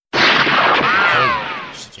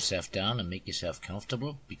yourself down and make yourself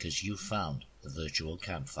comfortable because you found the Virtual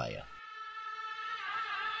Campfire.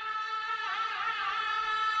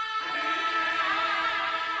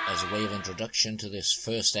 As a way of introduction to this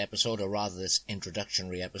first episode, or rather this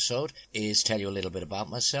introductory episode, is tell you a little bit about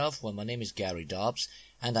myself. Well, my name is Gary Dobbs,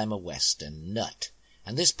 and I'm a Western nut.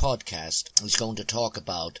 And this podcast is going to talk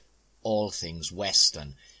about all things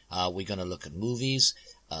Western. We're going to look at movies,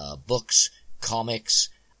 books, comics,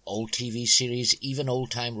 old TV series, even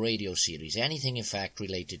old-time radio series, anything in fact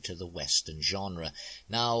related to the Western genre.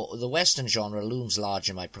 Now, the Western genre looms large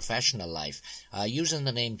in my professional life. Using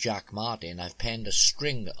the name Jack Martin, I've penned a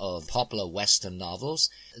string of popular Western novels.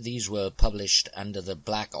 These were published under the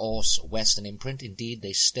Black Horse Western imprint. Indeed,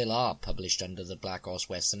 they still are published under the Black Horse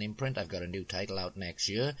Western imprint. I've got a new title out next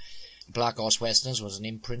year. Black Horse Westerns was an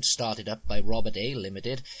imprint started up by Robert A.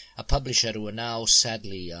 Limited, a publisher who are now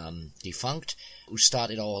sadly defunct, who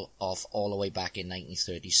started off all the way back in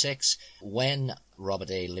 1936. When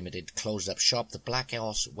Robert A. Limited closed up shop, the Black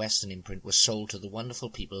Horse Western imprint was sold to the wonderful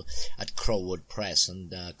people at Crowwood Press,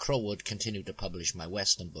 and Crowwood continued to publish my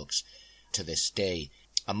Western books to this day.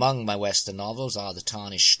 Among my Western novels are The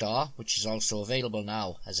Tarnished Star, which is also available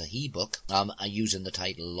now as a e-book, using the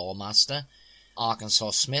title Lawmaster.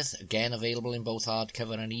 Arkansas Smith, again available in both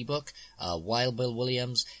hardcover and ebook. Wild Bill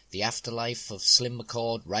Williams, The Afterlife of Slim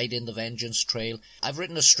McCord, Riding the Vengeance Trail. I've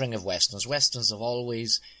written a string of Westerns. Westerns have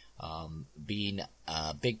always been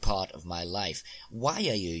a big part of my life. Why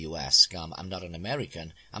are you ask? I'm not an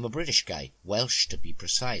American. I'm a British guy, Welsh to be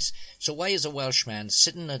precise. So why is a Welshman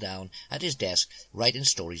sitting down at his desk writing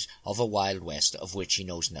stories of a Wild West of which he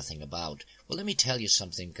knows nothing about? Well, let me tell you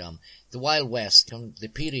something. The Wild West, the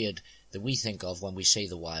period that we think of when we say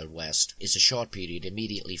the Wild West, is a short period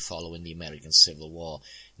immediately following the American Civil War.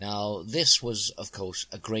 Now, this was, of course,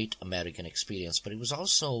 a great American experience, but it was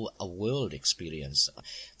also a world experience.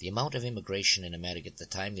 The amount of immigration in America at the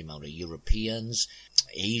time, the amount of Europeans,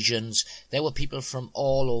 Asians, there were people from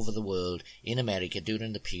all over the world in America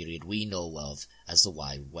during the period we know of as the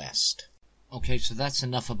Wild West. Okay, so that's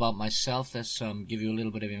enough about myself. Let's give you a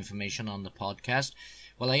little bit of information on the podcast.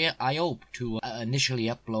 Well, I hope to initially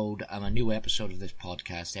upload a new episode of this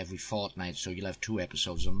podcast every fortnight, so you'll have 2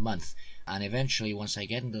 episodes a month. And eventually, once I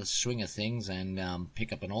get into the swing of things and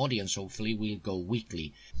pick up an audience, hopefully, we'll go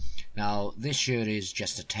weekly. Now, this year is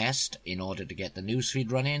just a test in order to get the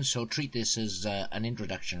newsfeed running, so treat this as an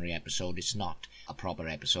introductory episode. It's not a proper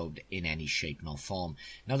episode in any shape nor form.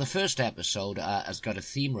 Now, the first episode has got a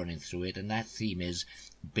theme running through it, and that theme is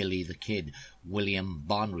Billy the Kid, William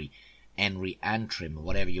Bonney, Henry Antrim,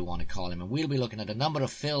 whatever you want to call him. And we'll be looking at a number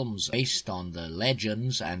of films based on the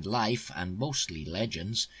legends and life, and mostly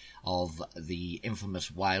legends, of the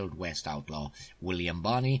infamous Wild West outlaw, William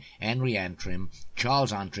Bonney, Henry Antrim,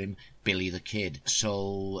 Charles Antrim, Billy the Kid.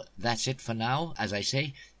 So that's it for now. As I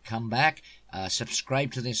say, come back,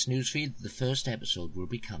 subscribe to this newsfeed. The first episode will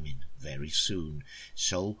be coming very soon.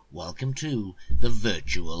 So welcome to the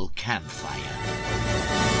Virtual Campfire.